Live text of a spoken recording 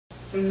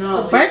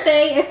No. A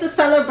birthday. It's a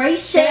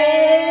celebration.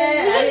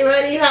 Yeah. Are you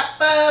ready? Hop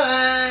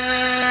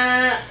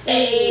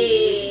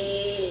Hey.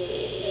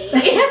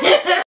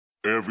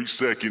 Every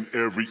second,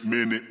 every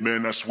minute,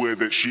 man, I swear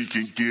that she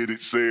can get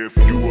it. Say if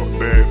you a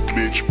bad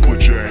bitch,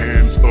 put your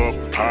hands up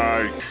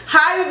high.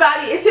 Hi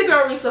everybody, it's your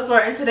girl Reese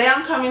LaFleur, and today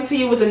I'm coming to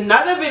you with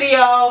another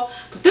video.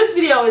 But this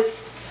video is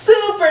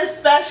super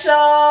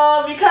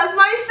special because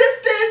my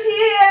sister's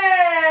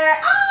here.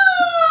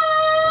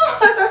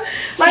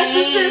 My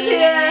sister's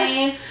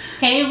here.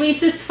 Hey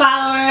Reese's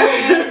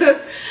followers.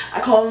 I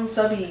call them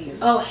subbies.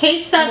 Oh,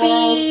 hey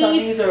subbies.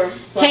 Subbies or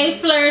subbies. Hey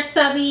Fleur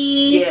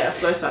subbies. Yeah,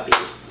 Fleur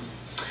subbies.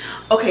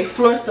 Okay,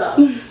 Fleur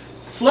subs.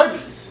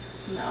 Flurbies.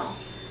 No.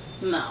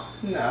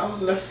 No.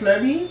 Le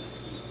Flurbies?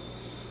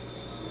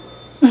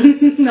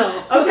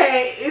 No.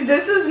 Okay,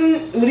 this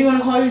is, what do you want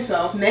to call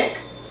yourself? Nick?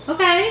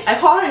 Okay. I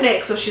call her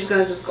Nick, so she's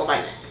gonna just go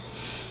by Nick.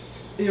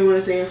 You want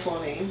to say your full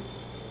name?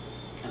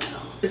 I don't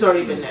know. It's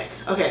already been Nick.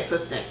 Okay, so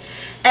it's Nick.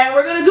 And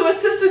we're gonna do a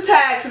sister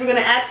tag, so we're gonna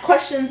ask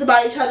questions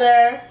about each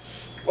other,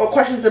 or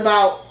questions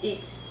about,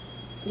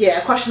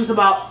 questions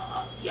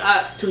about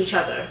us to each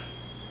other.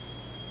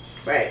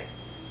 Right.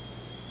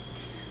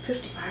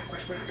 55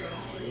 questions. We're not doing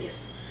all of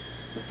these.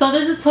 So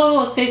there's a total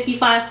of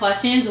 55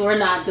 questions. We're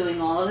not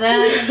doing all of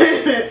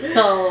that.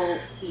 So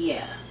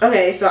yeah.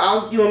 Okay, so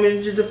you want me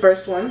to do the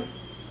first one?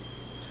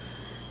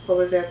 What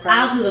was their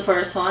prize? I'll do the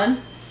first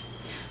one.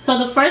 So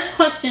the first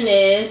question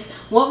is,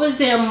 what was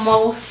their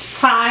most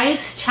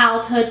prized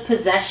childhood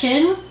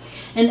possession?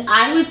 And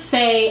I would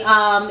say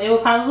it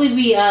would probably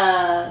be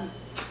a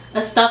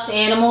stuffed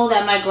animal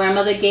that my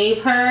grandmother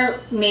gave her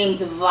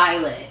named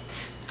Violet.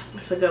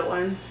 That's a good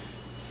one.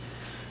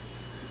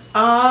 Do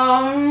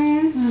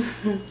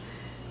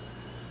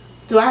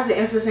I have to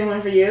answer the same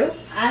one for you?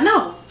 I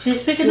know.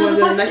 Just pick You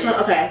another want to do question. the next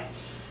one? Okay.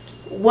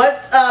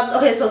 What?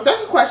 Okay. So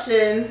second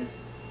question.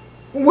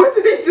 What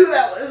did they do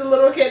that was a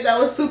little kid that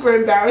was super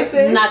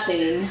embarrassing?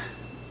 Nothing.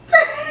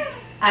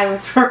 I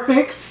was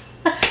perfect.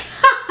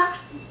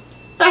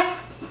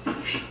 That's.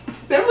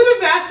 Remember the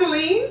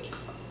Vaseline?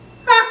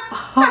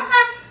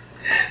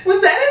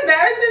 Was that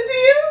embarrassing to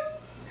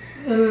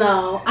you?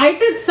 No, I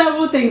did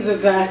several things with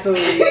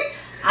Vaseline.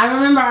 I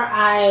remember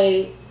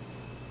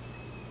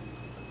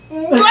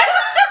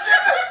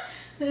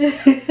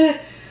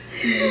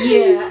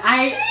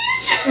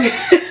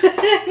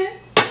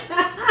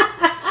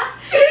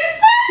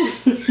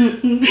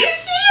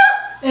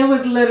it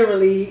was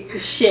literally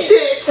shit.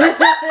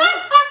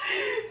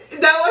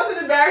 That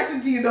wasn't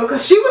embarrassing to you though,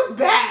 because she was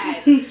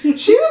bad.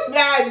 She was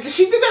bad.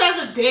 She did that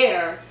as a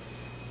dare.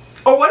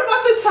 Or what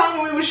about the time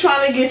when we was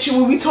trying to get you,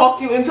 when we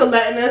talked you into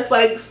letting us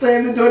like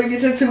slam the door to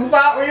get your tooth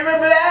out?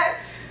 Remember that?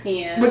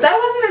 Yeah. But that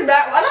wasn't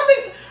embarrassing. I don't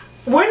think,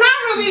 we're not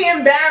really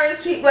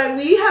embarrassed people. Like,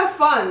 we have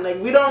fun. Like,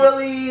 we don't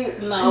really.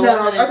 No.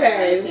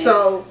 Okay,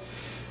 so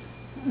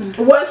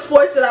what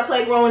sports did I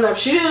play growing up?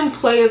 She didn't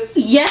play a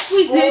sport. Yes,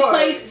 we did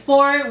play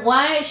sport.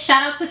 What?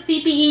 Shout out to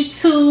CPE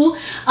 2.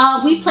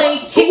 We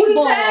played kickball. Booty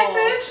tag,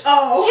 bitch?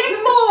 Oh.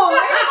 Kickball.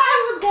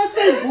 Everybody was going to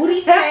say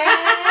booty tag.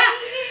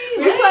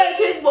 We played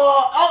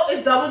kickball. Oh,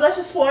 is double dutch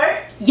a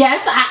sport?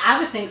 Yes, I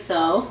would think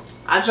so.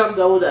 I jumped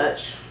double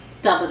dutch.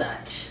 Double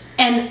dutch.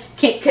 And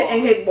kickball.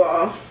 And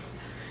kickball.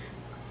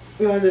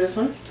 You want to do this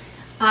one?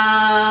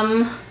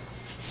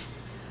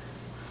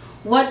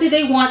 What did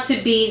they want to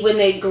be when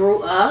they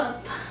grew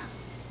up?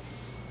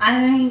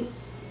 I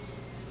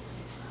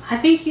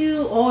think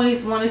you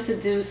always wanted to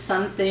do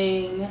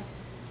something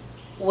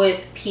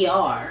with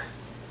PR.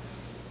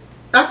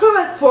 I feel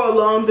like for a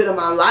long bit of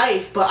my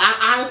life, but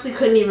I honestly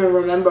couldn't even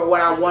remember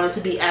what I wanted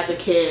to be as a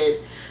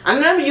kid. I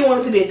remember you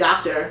wanted to be a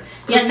doctor.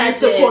 Yes, I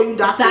used to call you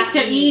Dr.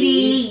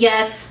 Edie.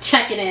 Yes,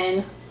 check it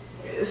in.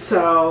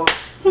 So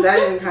that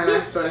didn't kind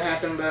of sort of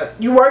happen, but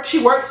she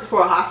works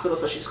for a hospital,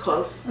 so she's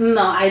close.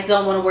 No, I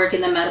don't want to work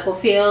in the medical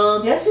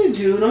field. Yes, you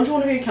do. Don't you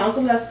want to be a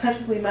counselor? That's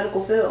technically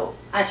medical field.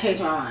 I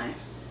changed my mind.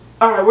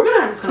 All right, we're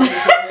gonna have this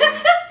conversation.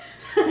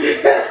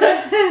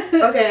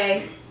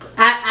 Okay.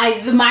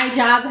 My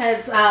job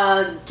has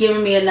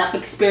given me enough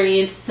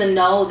experience to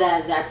know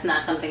that that's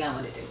not something I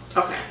want to do.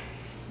 Okay.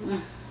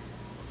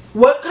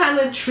 What kind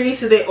of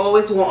treats do they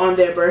always want on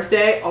their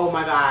birthday? Oh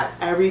my God,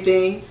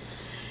 everything.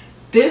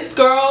 This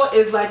girl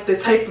is like the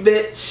type of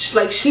bitch,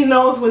 like she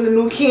knows when the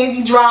new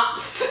candy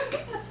drops. I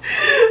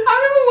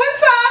remember one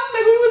time,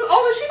 like we was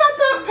over, she got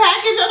the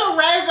package of the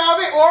red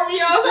velvet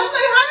Oreos. I'm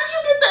like, how did you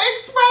get the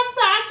express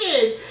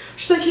package?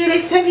 She's like, yeah,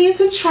 they sent me in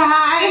to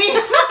try.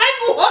 I'm like,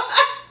 what?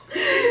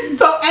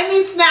 So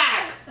any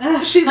snack,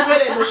 she's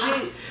with it, but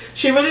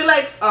she really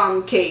likes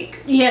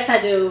cake. Yes,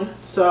 I do.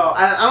 So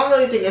I don't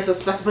really think it's a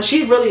special, but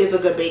she really is a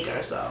good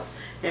baker, so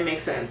it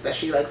makes sense that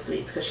she likes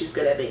sweets because she's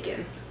good at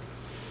baking.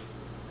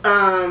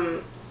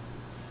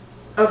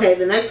 Okay,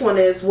 the next one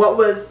is, what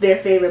was their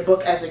favorite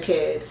book as a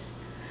kid?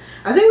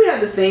 I think we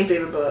had the same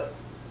favorite book.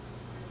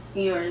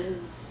 Yours.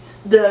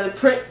 The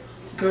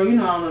Girl, you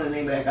know I don't know the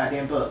name of that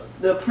goddamn book.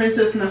 The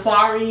Princess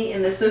Nefari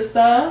and the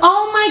Sister.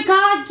 Oh my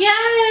God,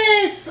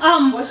 yes!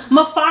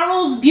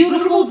 Mafaro's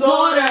Beautiful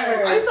Daughters.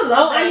 I used to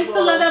love that book. I used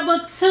to love that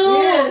book too.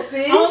 Yeah,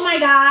 see? Oh my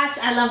gosh,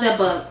 I love that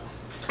book.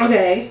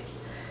 Okay.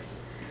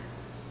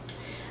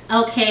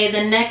 Okay,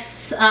 the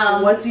next...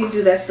 what do you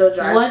do that still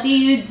drives? What do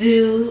you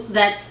do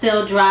that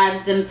still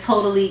drives them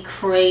totally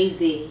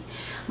crazy?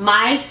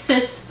 My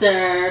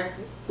sister,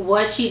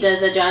 what she does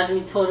that drives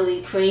me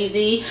totally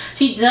crazy,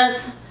 she does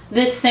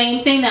this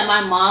same thing that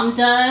my mom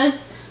does,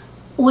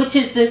 which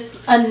is this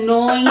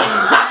annoying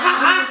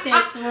sound with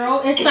their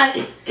throat. It's like,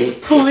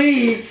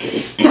 please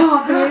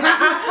stop it.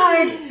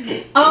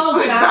 Like,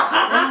 oh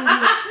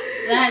God,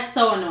 that's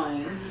so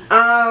annoying.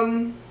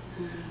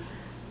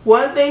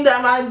 One thing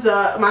that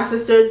my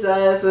sister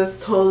does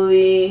is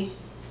totally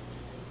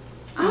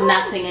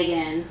nothing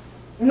again.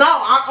 No,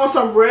 on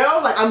some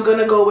real, like I'm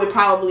gonna go with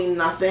probably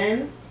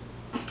nothing.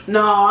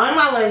 No, I'm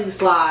not letting you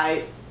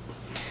slide.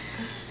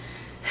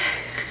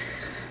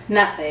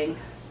 Nothing.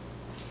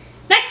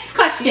 Next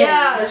question.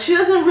 Yeah, she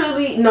doesn't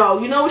really. No,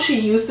 you know what she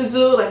used to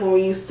do? Like when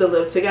we used to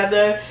live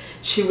together,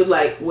 she would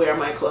like wear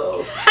my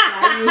clothes.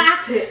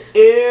 That used to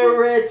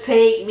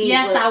irritate me.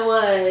 Yes, I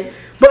would.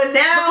 But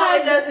now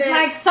it doesn't.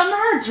 Like some of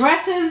her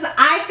dresses,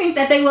 I think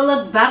that they will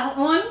look better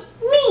on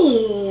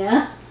me.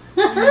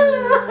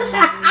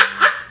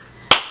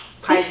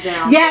 Pipe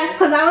down. Yes,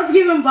 because I was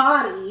giving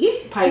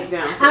body. Pipe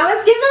down, sis. I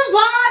was giving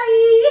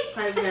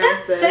body. Pipe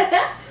down, sis.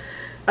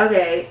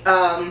 Okay,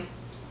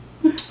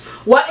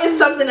 what is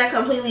something that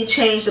completely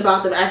changed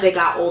about them as they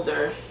got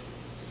older?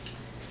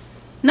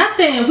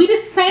 Nothing. We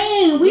the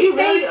same. We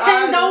stay really 10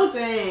 are toes. the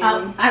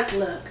same.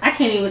 Look, I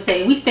can't even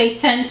say it. We stay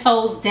 10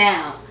 toes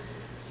down.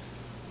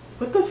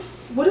 What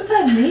does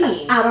that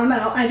mean? I don't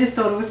know. I just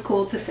thought it was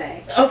cool to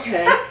say.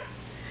 Okay.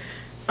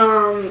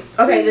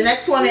 Okay, the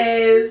next one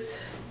is,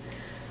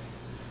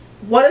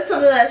 what is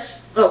something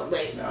that's, oh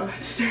wait, no.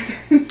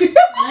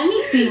 Let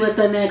me see what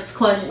the next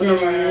question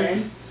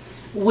is.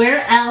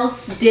 Where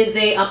else did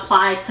they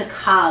apply to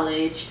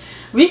college?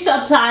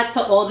 Risa applied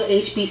to all the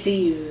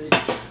HBCUs.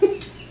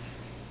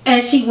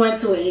 And she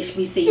went to a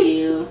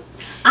HBCU.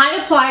 I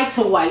applied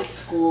to white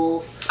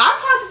schools. I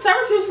applied to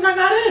Syracuse and I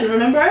got in,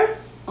 remember?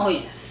 Oh,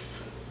 yes.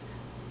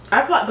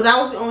 I applied, but that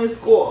was the only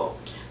school.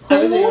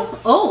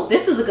 Oh,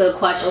 this is a good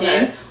question.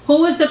 Okay.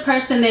 Who was the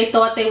person they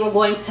thought they were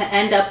going to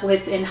end up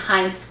with in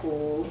high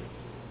school?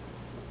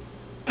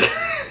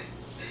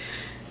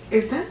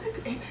 Ain't that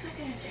like in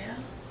jail?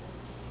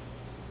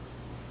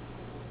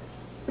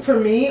 For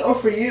me or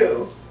for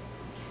you?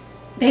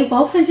 They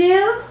both in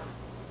jail?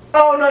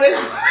 Oh no, they're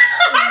not.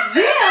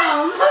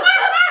 Damn.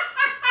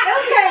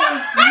 Okay.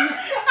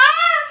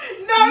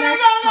 No.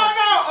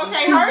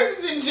 Okay, hers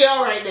is in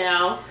jail right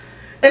now,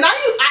 and I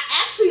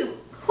actually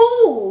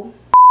who?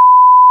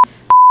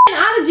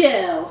 Out of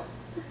jail.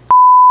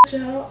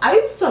 I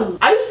used to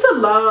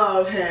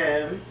love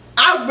him.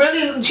 I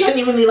really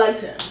genuinely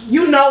liked him.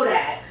 You know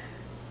that.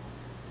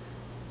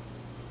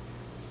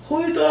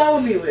 Who you thought I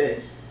would be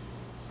with?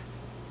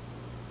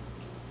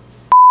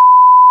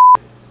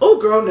 Oh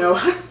girl, no.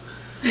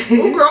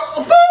 Oh girl,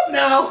 oh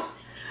no.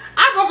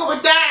 I broke up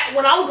with that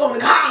when I was going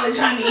to college,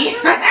 honey.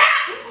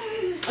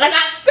 I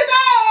got to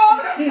go.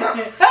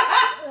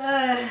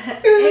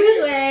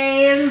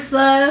 Anyways.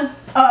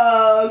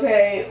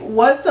 Okay.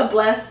 What's the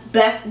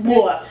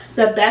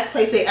best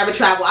place they ever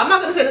traveled? I'm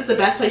not gonna say this is the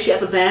best place she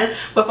ever been,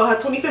 but for her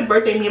 25th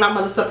birthday, me and my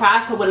mother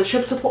surprised her with a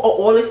trip to an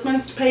all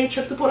expense paid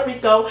trip to Puerto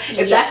Rico.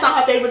 If that's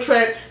not her favorite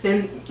trip,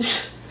 then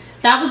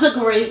that was a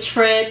great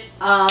trip.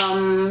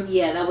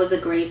 Yeah, that was a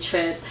great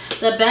trip.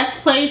 The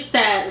best place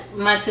that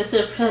my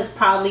sister has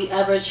probably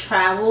ever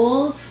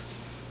traveled,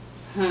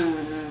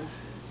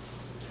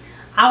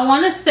 I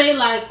want to say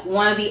like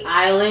one of the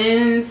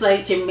islands,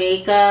 like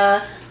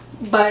Jamaica,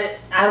 but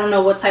I don't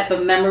know what type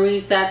of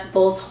memories that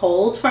those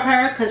hold for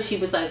her because she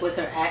was like with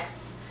her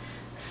ex.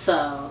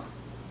 So,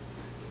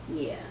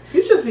 yeah.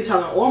 You just be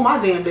telling all my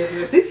damn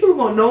business. These people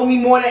gonna know me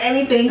more than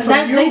anything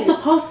from you. They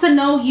supposed to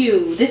know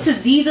you.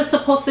 These are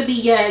supposed to be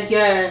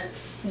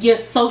your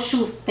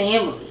social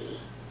family.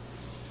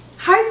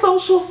 Hi,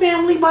 social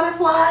family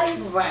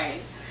butterflies. Right.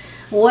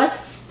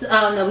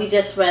 Oh no, we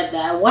just read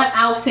that. What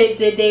outfit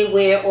did they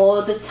wear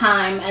all the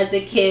time as a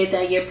kid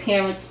that your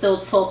parents still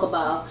talk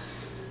about?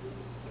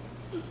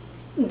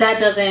 That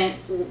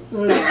doesn't.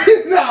 No.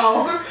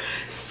 No.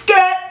 Skip.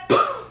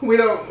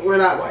 We're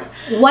not one.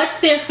 What's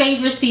their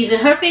favorite season?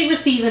 Her favorite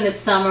season is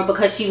summer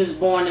because she was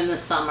born in the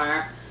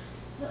summer.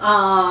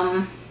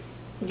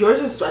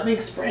 Yours is, I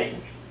think,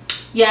 spring.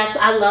 Yes,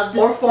 I love the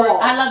fall.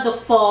 I love the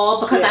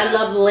fall because I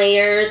love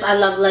layers. I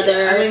love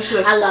leather.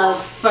 Yeah, I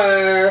love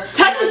fur.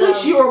 Technically,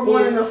 she was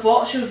born in the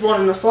fall. She was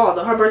born in the fall.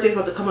 Though her birthday's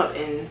about to come up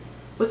in,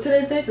 what's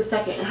today's date? The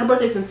 2nd. Her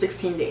birthday's in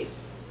 16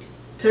 days.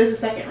 Today's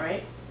the 2nd,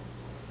 right?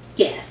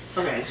 Yes.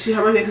 Okay.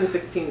 Her birthday's in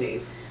 16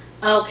 days.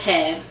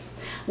 Okay.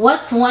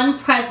 What's one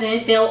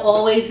present they'll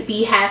always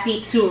be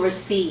happy to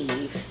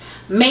receive?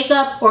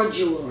 Makeup or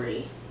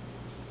jewelry?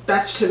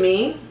 That's to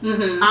me.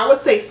 Mm-hmm. I would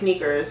say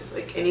sneakers,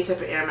 like any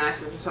type of Air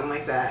Maxes or something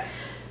like that.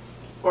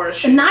 or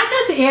shoes. Not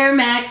just Air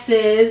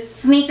Maxes,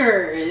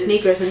 sneakers.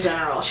 Sneakers in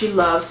general. She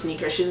loves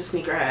sneakers. She's a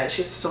sneakerhead.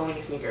 She has so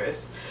many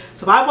sneakers.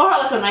 So if I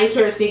bought her like a nice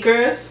pair of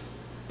sneakers,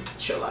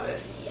 she'll love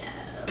it. Yes.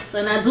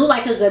 And I do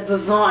like a good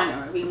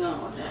designer, you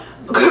know.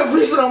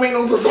 Reese don't make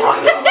no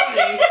designer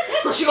money,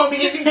 so she gonna be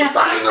getting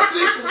designer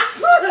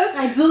sneakers.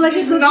 I do like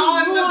a good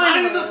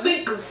non-designer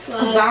sneakers,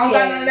 cause I don't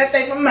got none of that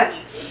type of money.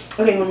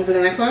 Okay, want me to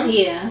the next one?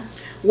 Yeah.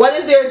 What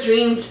is their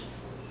dream?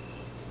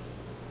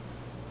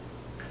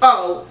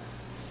 Oh.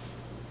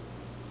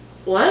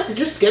 What? Did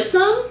you skip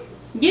some?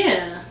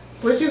 Yeah.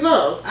 Where'd you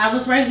go? I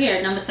was right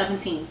here, number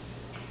 17.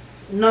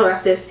 No,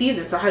 that's their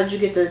season. So how did you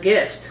get the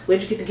gift?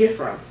 Where'd you get the gift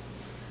from?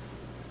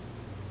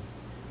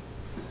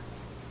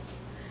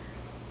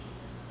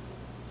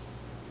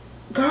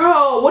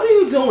 Girl, what are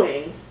you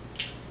doing?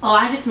 Oh,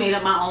 I just made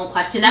up my own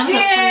question. That was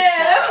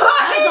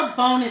that was a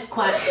bonus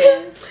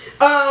question.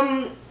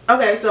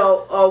 Okay,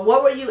 so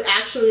what were you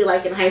actually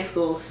like in high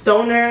school?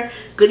 Stoner,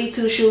 goody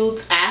two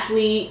shoes,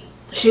 athlete.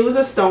 She was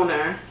a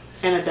stoner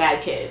and a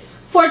bad kid.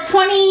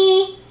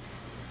 420.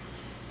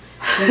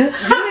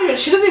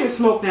 She doesn't even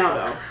smoke now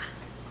though.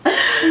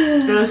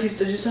 Unless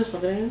did you start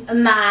smoking again?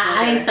 Nah,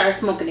 Okay. I didn't start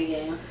smoking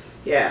again.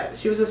 Yeah,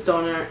 she was a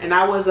stoner, and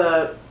I was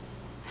a.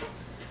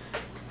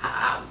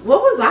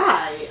 What was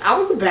I? I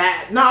was a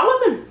bad. No, I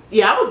wasn't.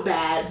 Yeah, I was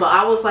bad, but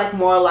I was like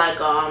more like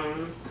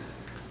I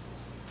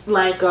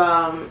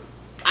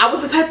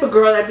was the type of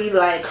girl that'd be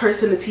like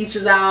cursing the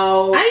teachers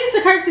out. I used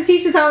to curse the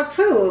teachers out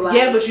too. Like,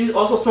 Yeah, but you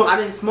also smoke. I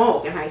didn't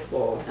smoke in high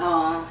school.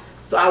 Oh.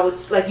 So I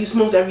was like, you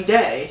smoked every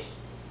day.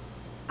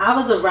 I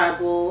was a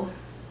rebel.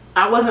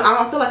 I wasn't. I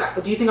don't feel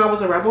like. Do you think I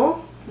was a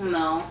rebel?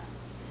 No.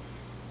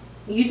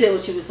 You did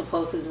what you were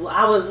supposed to do.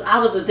 I was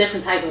a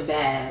different type of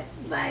bad.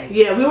 Like,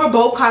 Yeah, we were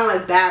both kind of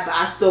like bad, but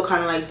I still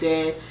kind of like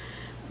did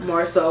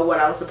more so what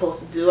I was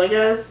supposed to do, I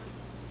guess.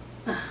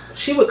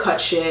 She would cut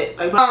shit.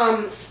 Like,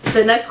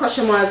 the next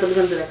question was, let me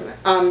go to the next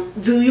one.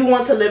 Do you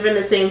want to live in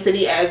the same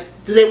city as?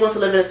 Do they want to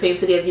live in the same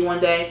city as you one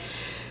day?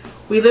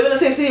 We live in the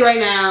same city right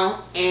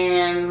now,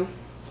 and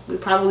we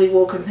probably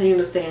will continue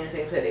to stay in the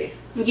same city.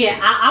 yeah,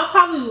 I'll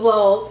probably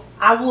will.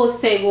 I will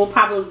say we'll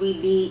probably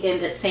be in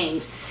the same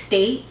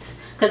state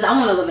because I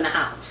want to live in a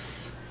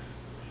house.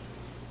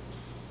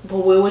 But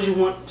where would you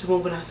want to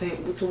move in that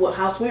same? To what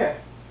house? Where?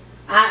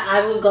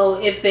 I would go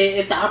if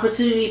the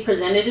opportunity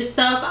presented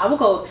itself. I would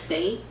go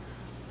upstate.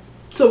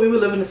 So we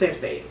would live in the same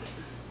state.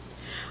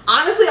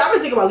 Honestly, I've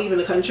been thinking about leaving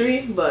the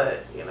country,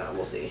 but you know,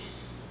 we'll see.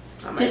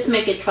 I might Just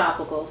make it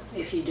tropical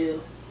if you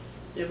do.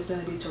 It was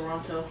gonna be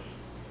Toronto.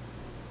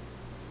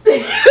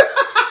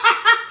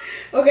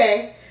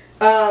 Okay.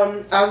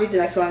 I'll read the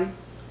next one.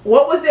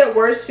 What was their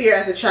worst fear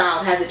as a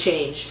child? Has it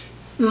changed?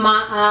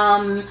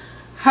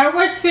 Her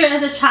worst fear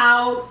as a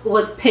child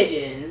was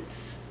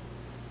pigeons.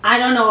 I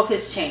don't know if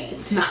it's changed.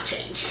 It's not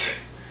changed.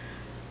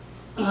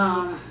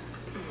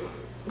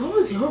 What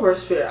was your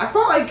worst fear? I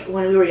felt like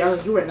when we were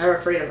young, you were never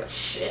afraid of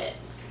shit.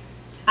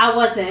 I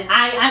wasn't.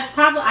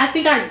 I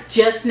think I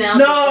just now.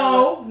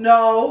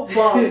 No,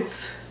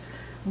 bugs.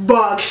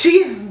 Bugs.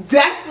 She's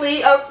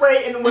definitely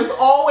afraid and was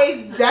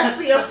always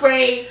definitely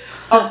afraid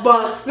of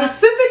bugs,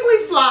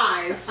 specifically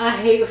flies. I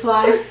hate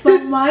flies so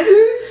much.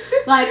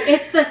 Like,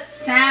 it's the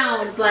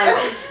sound. Like,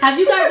 have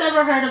you guys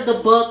ever heard of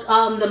the book,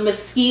 The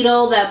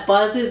Mosquito That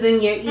Buzzes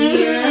in Your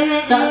Ear?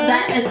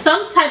 That is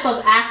some type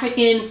of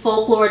African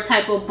folklore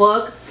type of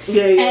book.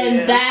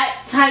 Yeah.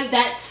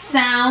 That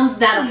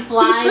sound that a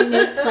fly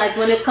makes, like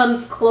when it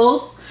comes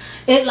close,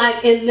 it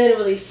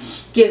literally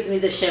gives me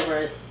the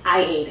shivers.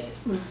 I hate it.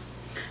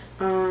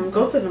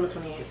 Go to number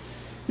 28.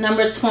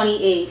 Number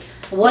 28.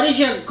 What is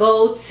your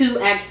go-to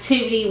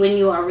activity when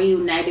you are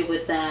reunited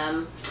with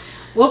them?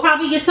 We'll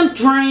probably get some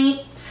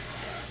drinks,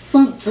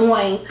 some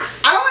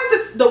drinks. I don't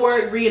like the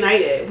word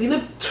reunited. We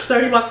live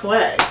 30 blocks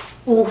away.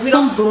 Ooh,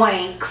 some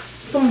drinks.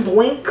 Some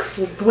drinks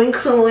and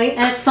links.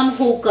 And some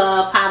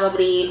hookah,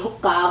 probably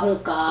hookah.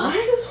 Why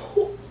is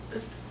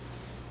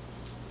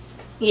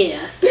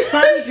Yes,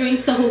 probably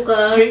drinks and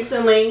hookah. Drinks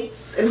and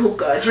links and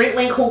hookah. Drink,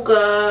 link,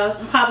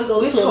 hookah. Probably go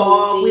We to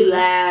talk, a movie. we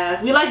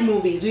laugh. We like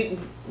movies.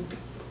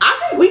 I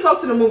think we go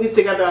to the movies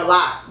together a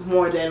lot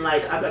more than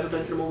like I've ever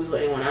been to the movies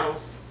with anyone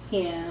else.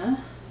 Yeah.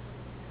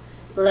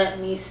 Let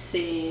me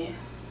see.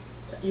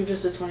 You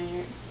just did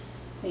 28.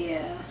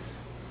 Yeah.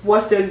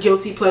 What's their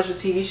guilty pleasure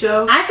TV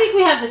show? I think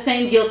we have the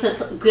same guilty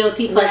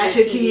pleasure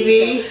Ratchet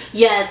TV. show.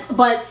 Yes,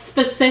 but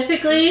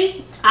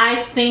specifically,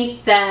 I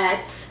think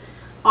that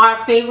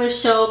our favorite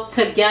show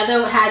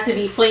together had to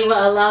be Flavor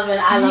of Love and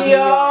I Love New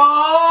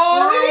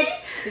York.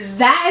 Like,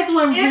 that is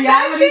when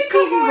reality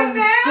TV was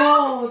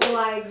gold.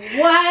 Like,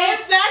 what?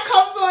 If that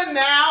comes on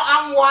now,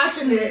 I'm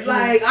watching it.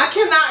 Like, I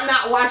cannot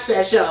not watch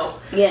that show.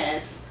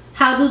 Yes.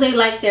 How do they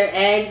like their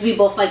eggs? We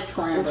both like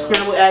scrambled.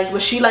 Scrambled eggs,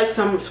 but she likes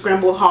some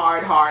scrambled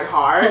hard.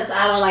 Because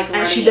I don't like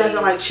and she eggs.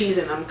 doesn't like cheese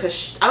in them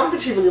because I don't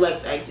think she really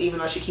likes eggs, even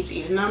though she keeps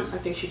eating them. I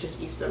think she just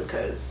eats them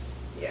because,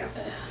 yeah.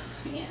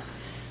 Yeah.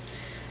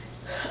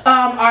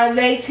 Are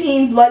they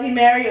team Bloody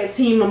Mary or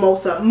team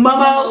Mimosa?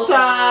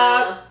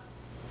 Mimosa.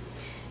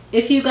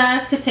 If you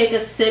guys could take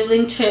a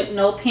sibling trip,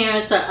 no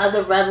parents or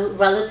other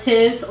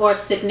relatives or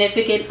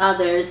significant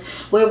others,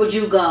 where would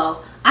you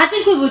go? I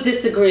think we would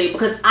disagree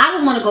because I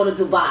would want to go to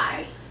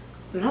Dubai.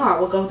 No, I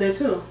would go there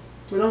too.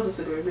 We don't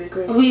disagree. We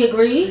agree. We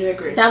agree? We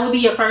agree. That would be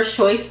your first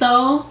choice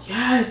though?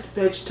 Yes,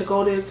 bitch. To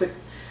go there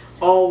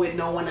all with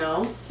no one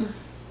else.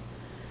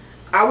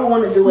 I would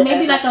want to do it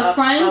maybe like a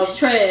friend's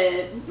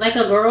trip. Like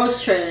a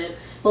girl's trip.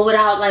 But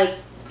without like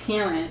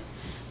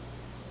parents.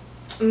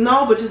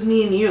 No, but just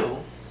me and you.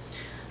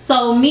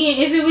 So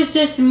if it was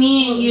just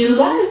me and you.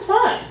 Dubai is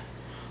fine.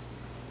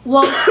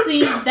 Well,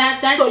 see,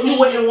 that so you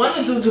wouldn't want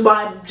to do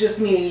Dubai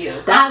just me and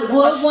you? I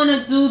would want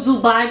to do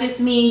Dubai just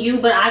me and you,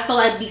 but I feel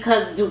like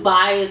because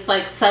Dubai is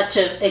like such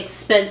an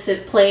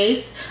expensive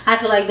place, I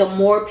feel like the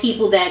more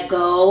people that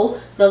go,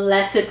 the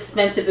less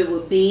expensive it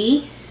would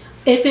be.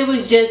 If it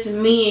was just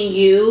me and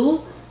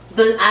you,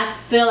 I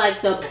feel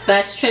like the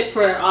best trip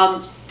for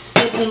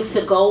siblings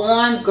to go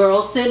on,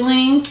 girl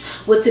siblings,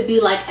 would to be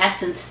like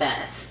Essence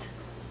Fest.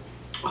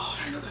 Oh,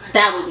 that's a good idea.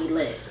 That would be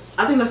lit.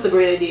 I think that's a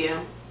great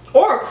idea.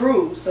 Or a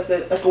cruise, like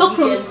a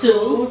weekend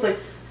cruise, like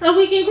a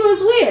weekend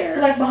cruise where? To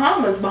like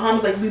Bahamas,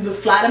 like we would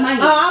fly to Miami.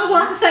 Oh, I was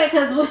about to say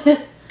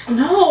because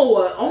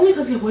no, only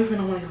because your boyfriend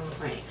don't want to get on the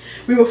plane.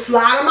 We would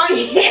fly to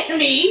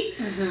Miami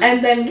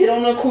and then get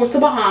on a cruise to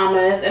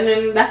Bahamas, and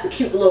then that's a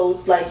cute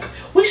little like.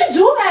 We should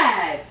do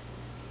that.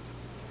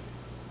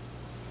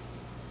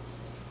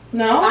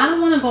 No, I don't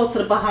want to go to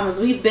the Bahamas.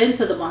 We've been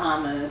to the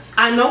Bahamas.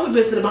 I know we've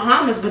been to the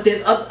Bahamas, but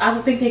I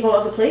don't think they go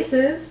other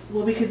places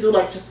where we could do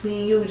like just me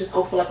and you. Just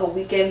go for like a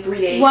weekend,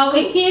 3 days. Well,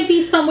 it can't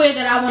be somewhere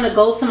that I want to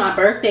go to my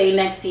birthday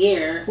next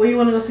year. Where you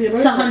want to go to your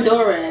birthday? To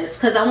Honduras,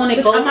 because I want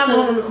to go. I'm not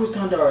going on a cruise to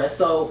Honduras,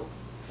 so.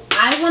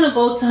 I want to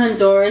go to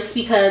Honduras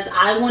because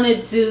I want to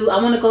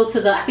go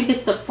to I think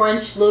it's the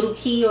French Little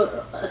Key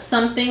or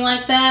something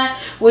like that,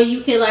 where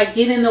you can like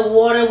get in the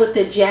water with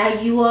the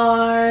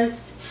jaguars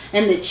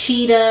and the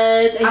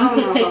cheetahs, and you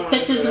can take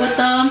pictures with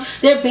them.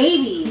 They're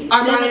babies.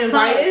 Am I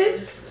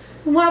invited?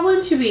 Why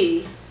wouldn't you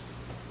be?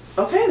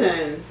 Okay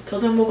then. So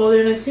then we'll go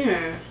there next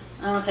year.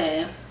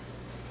 Okay.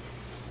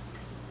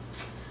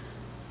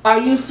 Are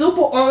you super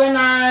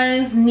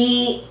organized,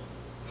 neat,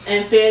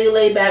 and fairly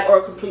laid back, or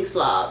a complete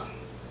slob?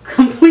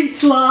 Complete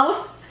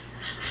slob?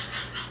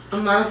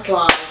 I'm not a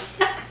slob.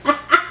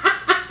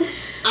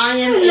 I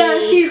am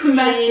a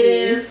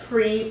creative,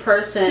 free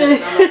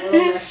person. I'm a little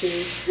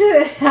messy.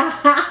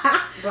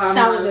 But I'm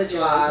not a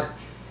slob.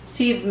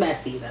 She's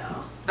messy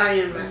though. I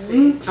am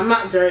messy. I'm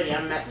not dirty,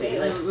 I'm messy.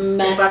 Like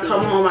messy. If I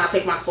come home, I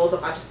take my clothes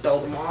off, I just throw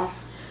them off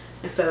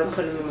instead of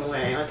putting them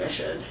away like I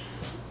should.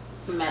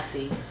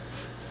 Messy.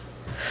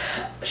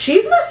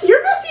 She's messy.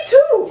 You're messy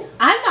too.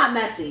 I'm not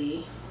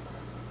messy.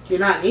 You're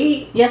not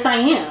neat. Yes, I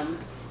am.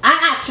 I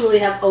actually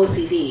have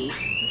OCD.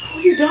 No,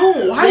 you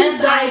don't. Why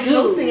yes, are you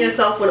diagnosing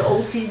yourself with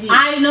OCD?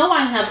 I know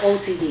I have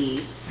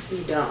OCD.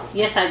 You don't.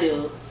 Yes, I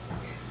do.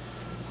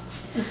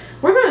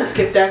 We're going to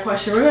skip that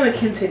question. We're going to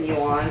continue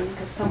on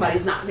because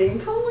somebody's not being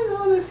totally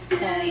honest.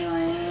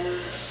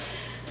 Anyways.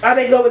 Are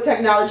they good with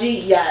technology?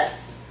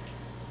 Yes.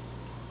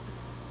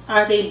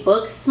 Are they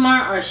book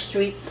smart or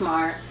street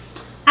smart?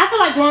 I feel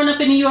like growing up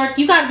in New York,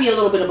 you got to be a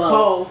little bit of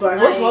both. Both.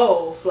 Like, we're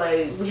both.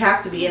 Like, we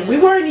have to be. And we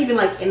weren't even,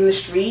 like, in the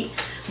street.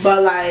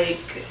 But,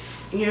 like,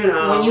 you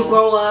know. When you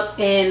grow up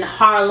in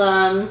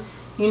Harlem,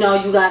 you know,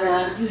 you got to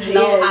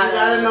know how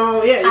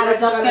to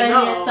defend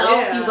yourself.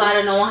 Yeah. You got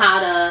to know how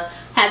to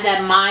have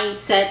that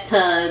mindset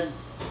to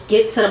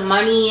get to the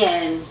money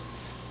and,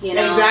 you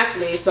know.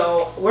 Exactly.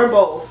 So, we're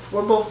both.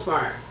 We're both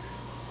smart.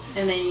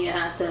 And then you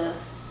have to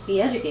be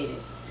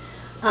educated.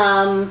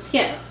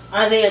 Yeah.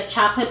 Are they a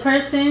chocolate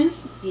person?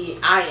 Yeah,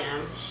 I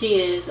am.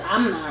 She is.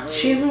 I'm not really.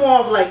 She's more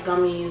of like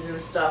gummies and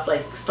stuff,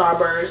 like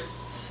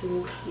Starbursts.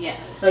 Yeah.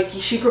 Like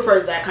she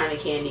prefers that kind of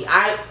candy.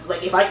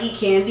 If I eat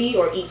candy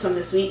or eat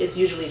something sweet, it's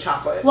usually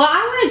chocolate. Well,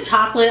 I like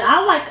chocolate.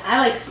 I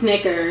like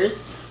Snickers.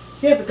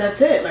 Yeah, but that's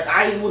it. Like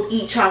I will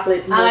eat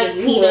chocolate more I like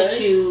than peanut would.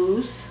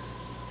 chews.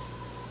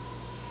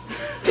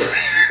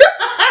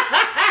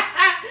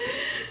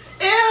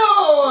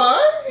 Ew.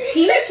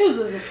 Peanut chews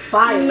is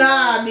fire.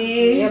 Nah,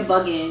 B. You're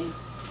bugging.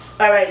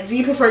 Alright, do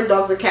you prefer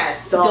dogs or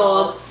cats?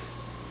 Dogs.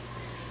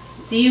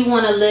 Do you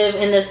want to live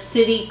in the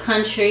city,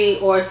 country,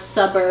 or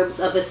suburbs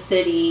of a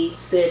city?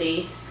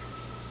 City.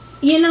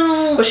 You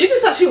know. But she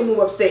just said she would move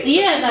upstate. So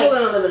yeah, she's like,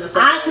 willing to live in the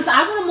suburbs. Because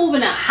I want to move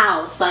in a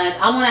house. Like,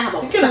 I want to have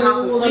a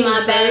pool in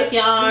my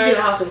backyard. You get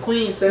a house in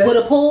Queens, sis. With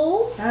a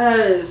pool?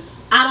 Yes.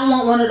 I don't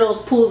want one of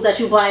those pools that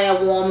you buy at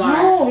Walmart.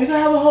 No, you can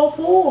have a whole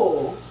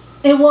pool.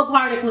 In what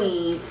part of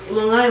Queens?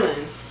 Long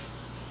Island.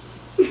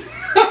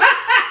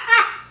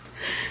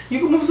 You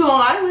can move to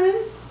Long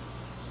Island.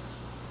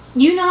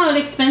 You know how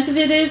expensive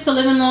it is to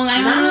live in Long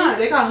Island? Nah,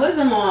 they got hoods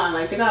in Long Island.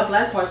 Like, they got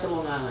black parts of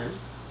Long Island.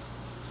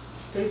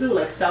 They do,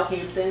 like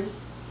Southampton,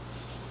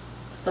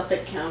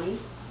 Suffolk County.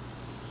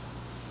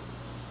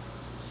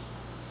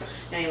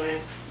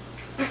 Anyway.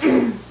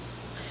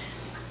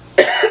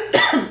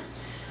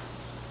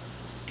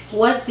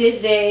 What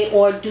did they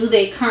or do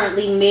they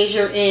currently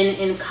major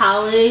in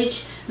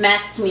college?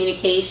 Mass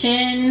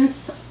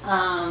communications.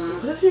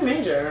 What is your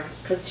major?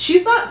 Because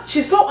she's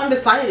so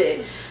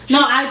undecided.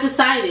 No, I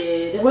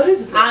decided. What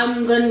is it?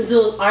 I'm gonna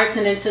do arts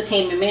and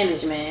entertainment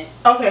management.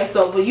 Okay,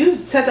 so but you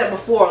said that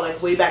before, like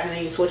way back, and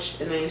then you switched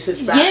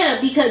back.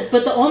 Yeah,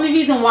 but the only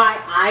reason why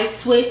I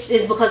switched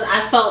is because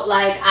I felt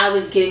like I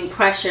was getting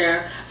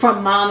pressure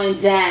from mom and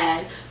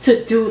dad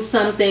to do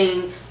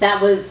something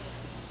that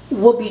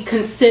would be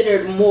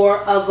considered more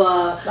of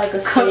a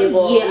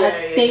stable,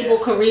 stable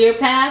career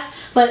path.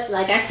 But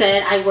like I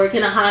said, I work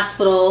in a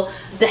hospital.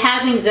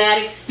 Having that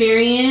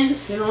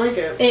experience, you don't like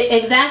it.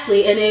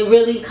 Exactly, and it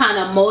really kind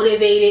of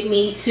motivated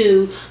me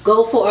to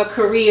go for a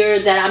career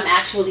that I'm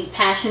actually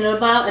passionate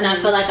about, and I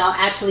feel like I'll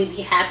actually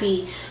be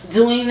happy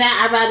doing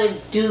that. I'd rather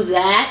do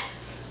that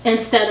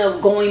instead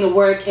of going to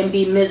work and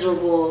be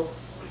miserable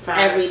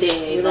every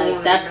day.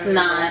 Like that's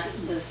not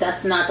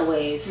the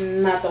wave.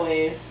 Not the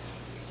wave.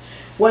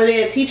 Were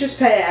they a teacher's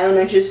pet at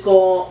elementary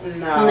school?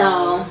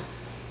 No.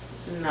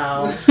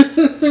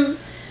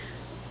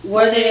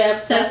 Were they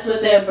obsessed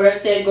with their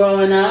birthday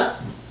growing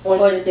up?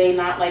 Or did they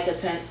not like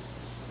attend?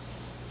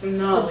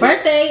 No. A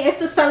birthday,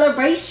 it's a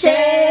celebration.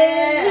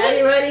 Are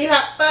you ready?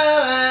 Hop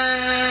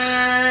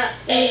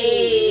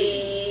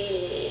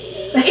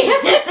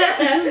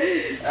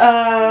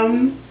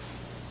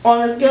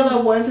on a scale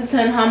of 1 to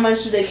 10, how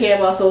much do they care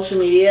about social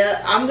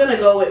media? I'm gonna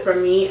go with, for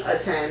me, a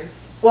 10.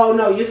 Well,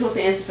 no, you're supposed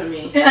to answer for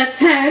me. A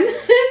 10?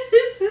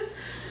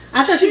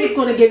 I thought you was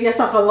going to give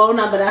yourself a low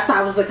number. That's how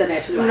I was looking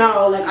at you. Like,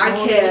 no, like I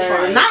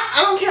care.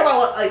 I don't care about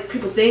what like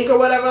people think or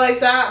whatever like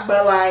that.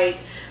 But like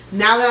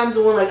now that I'm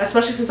doing like,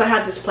 especially since I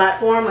have this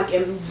platform, like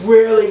it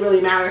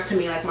really matters to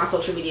me. Like my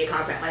social media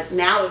content. Like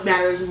now it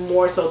matters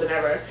more so than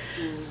ever.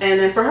 And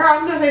then for her,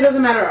 I'm gonna say it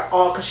doesn't matter at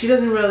all because she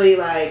doesn't really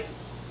like.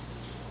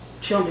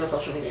 She don't be on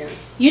social media.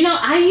 You know,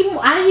 I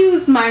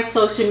use my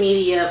social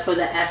media for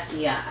the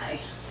FBI.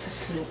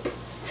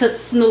 To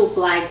snoop.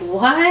 Like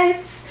what?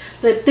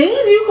 The things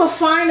you can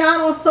find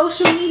out on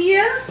social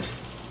media?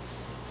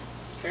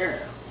 Girl.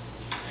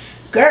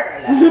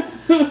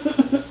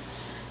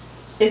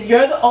 If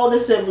you're the older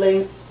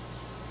sibling,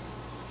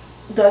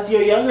 does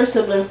your younger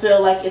sibling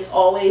feel like it's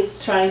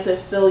always trying to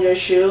fill your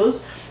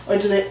shoes? Or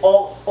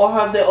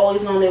have they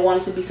always known they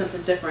wanted to be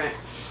something different?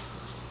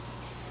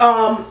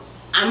 I'm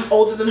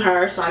older than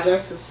her, so I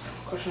guess this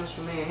question is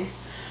for me.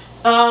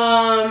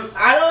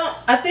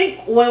 I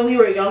think when we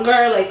were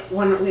younger, like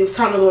when we was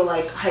time to go to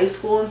like high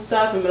school and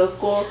stuff and middle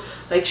school,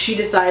 like she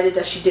decided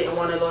that she didn't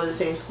want to go to the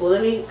same school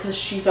as me because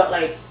she felt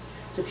like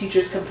the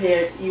teachers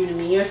compared you to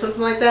me or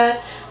something like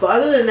that. But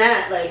other than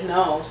that, like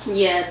no.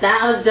 Yeah,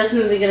 I was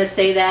definitely gonna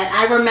say that.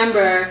 I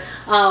remember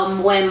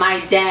when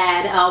my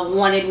dad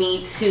wanted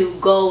me to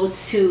go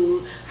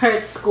to her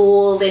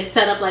school. They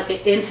set up like an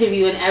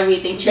interview and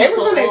everything. They were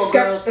going to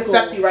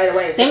accept you right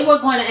away too. They were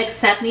going to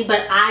accept me,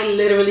 but I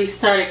literally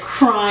started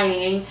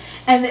crying.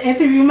 And the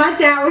interview, my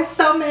dad was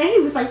so mad.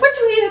 He was like, "What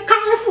you here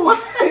crying for?" And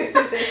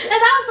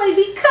I was like,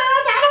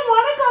 "Because I don't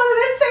want to go to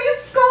the same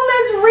school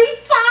as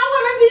Reese. I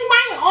want to be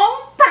my own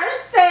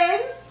person."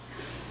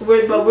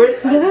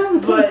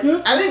 But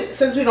I think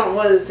since we don't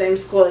go to the same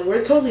school, like,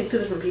 we're totally two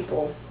different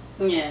people.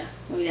 Yeah,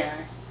 we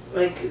are.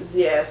 Like,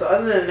 yeah, so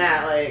other than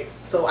that, like,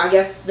 so I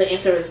guess the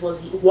answer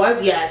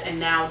was yes, and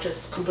now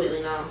just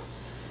completely no.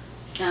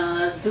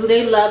 Do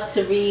they love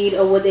to read,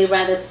 or would they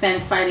rather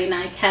spend Friday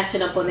night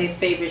catching up on their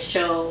favorite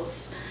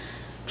shows?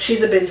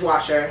 She's a binge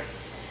watcher.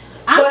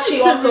 But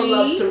she also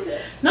loves to...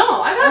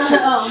 No, I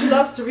got you. She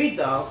loves to read,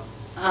 though.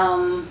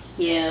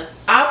 Yeah.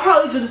 I'll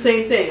probably do the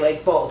same thing,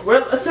 like both.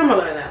 We're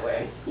similar in that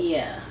way.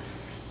 Yeah.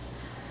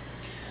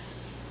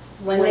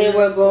 When they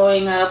were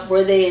growing up,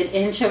 were they an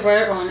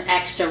introvert or an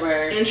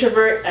extrovert?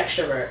 Introvert,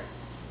 extrovert.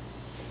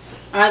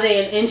 Are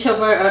they an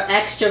introvert or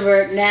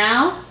extrovert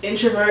now?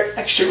 Introvert,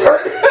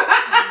 extrovert.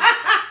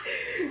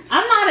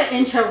 I'm not an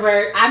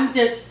introvert. I'm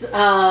just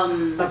a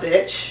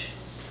bitch.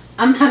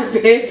 I'm not a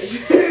bitch.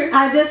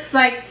 I just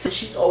like.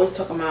 She's always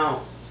talking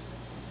about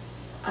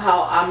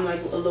how I'm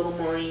like a little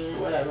Maureen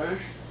or whatever.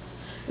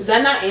 Is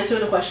that not answering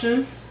the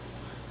question?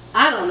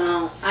 I don't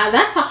know.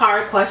 That's a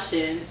hard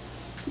question.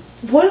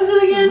 What is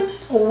it again?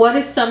 What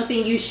is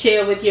something you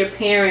share with your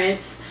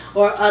parents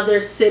or other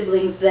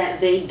siblings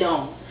that they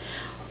don't?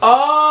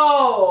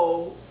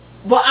 Oh,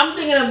 well, I'm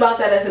thinking about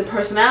that as in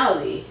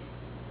personality.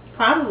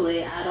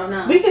 Probably, I don't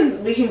know. We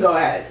can go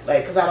ahead,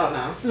 like, cause I don't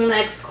know.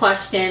 Next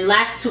question,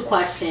 last two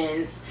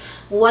questions.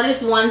 What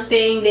is one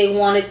thing they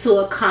wanted to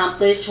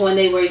accomplish when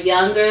they were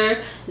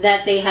younger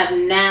that they have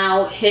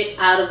now hit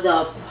out of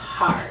the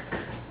park?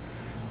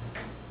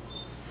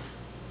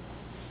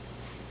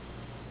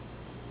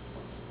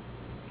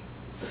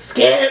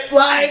 Skip,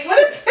 like, what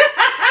is that?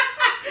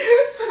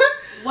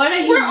 What are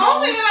you? We're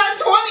only in our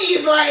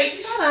 20s, like,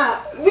 shut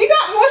up. We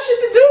got more shit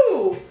to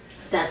do.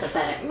 That's a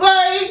fact.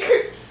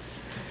 Like,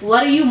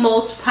 what are you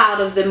most proud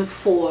of them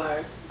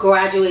for?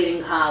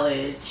 Graduating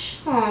college.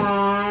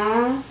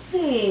 Aww,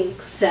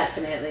 thanks.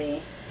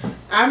 Definitely.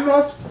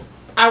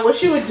 I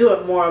wish you would do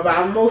it more, but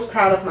I'm most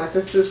proud of my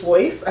sister's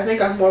voice. I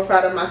think I'm more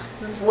proud of my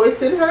sister's voice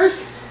than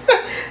hers.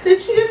 Than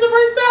she is of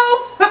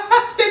herself.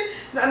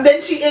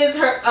 than she is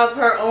of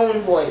her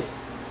own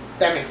voice.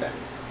 That makes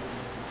sense.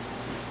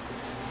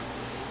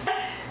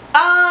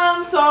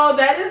 So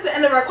that is the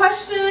end of our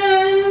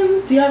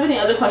questions. Do you have any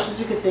other questions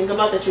you could think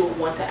about that you would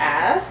want to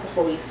ask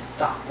before we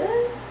stop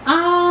it?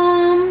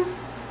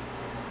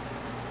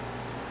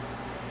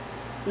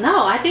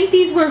 No, I think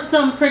these were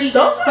some pretty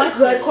good questions.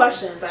 Those are good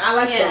questions. I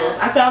like those.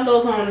 I found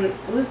those on,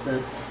 what is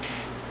this?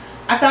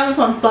 I found this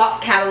on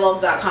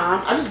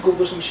thoughtcatalog.com. I just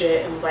googled some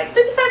shit and was like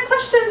 55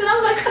 questions, and I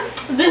was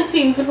like, this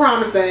seems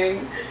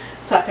promising.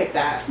 So I picked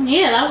that.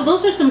 Yeah,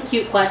 those are some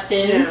cute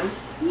questions.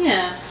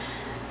 Yeah.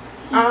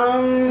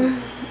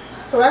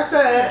 So that's it.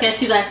 I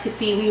guess you guys can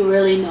see we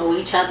really know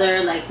each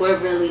other. Like, we're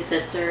really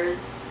sisters.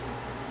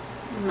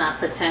 Not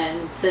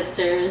pretend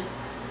sisters.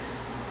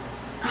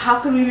 How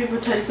could we be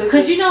pretend sisters?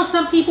 Because you know,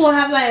 some people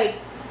have like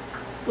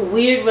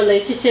weird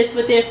relationships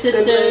with their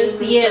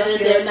sisters. Yeah, that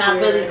they're not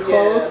really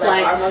close. Yeah,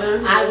 like our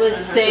mother, I would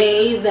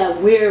say sisters.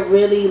 That we're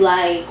really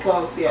like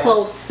close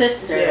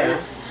sisters. Yeah.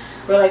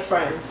 We're like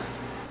friends.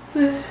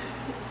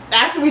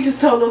 After we just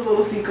told those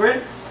little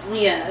secrets.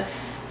 Yes.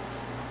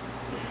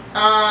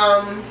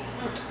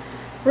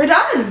 We're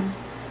done.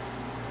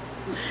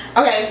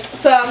 Okay,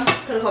 so I'm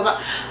gonna close up.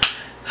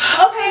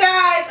 Okay,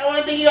 guys, I want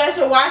to thank you guys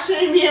for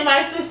watching. Me and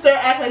my sister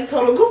act like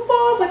total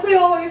goofballs, like we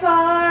always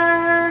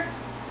are.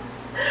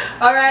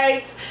 All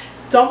right,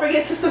 don't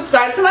forget to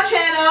subscribe to my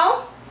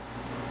channel.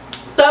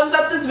 Thumbs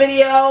up this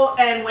video,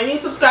 and when you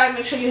subscribe,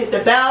 make sure you hit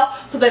the bell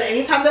so that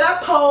anytime that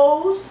I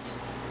post,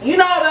 you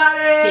know about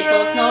it. Get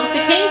those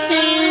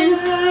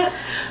notifications.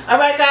 All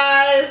right,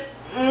 guys.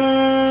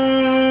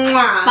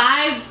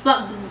 Bye.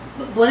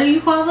 What do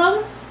you call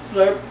them?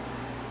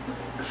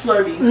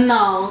 Flurbies.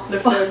 No. The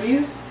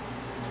Flurbies.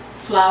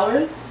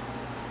 Flowers.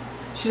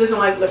 She doesn't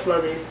like the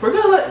Flurbies. We're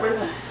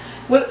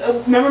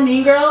gonna remember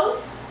Mean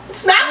Girls?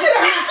 It's not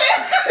gonna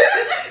happen.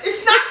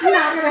 It's not gonna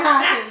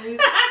happen.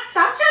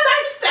 Stop trying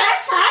to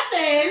fetch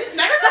happen. It's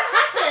never gonna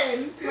happen.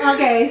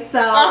 Okay,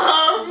 so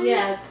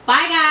yes.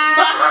 Bye, guys.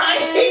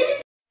 Bye.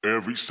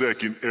 Every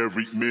second,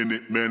 every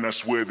minute, man, I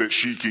swear that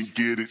she can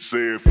get it.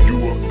 Say if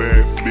you a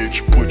bad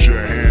bitch, put your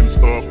hands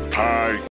up high.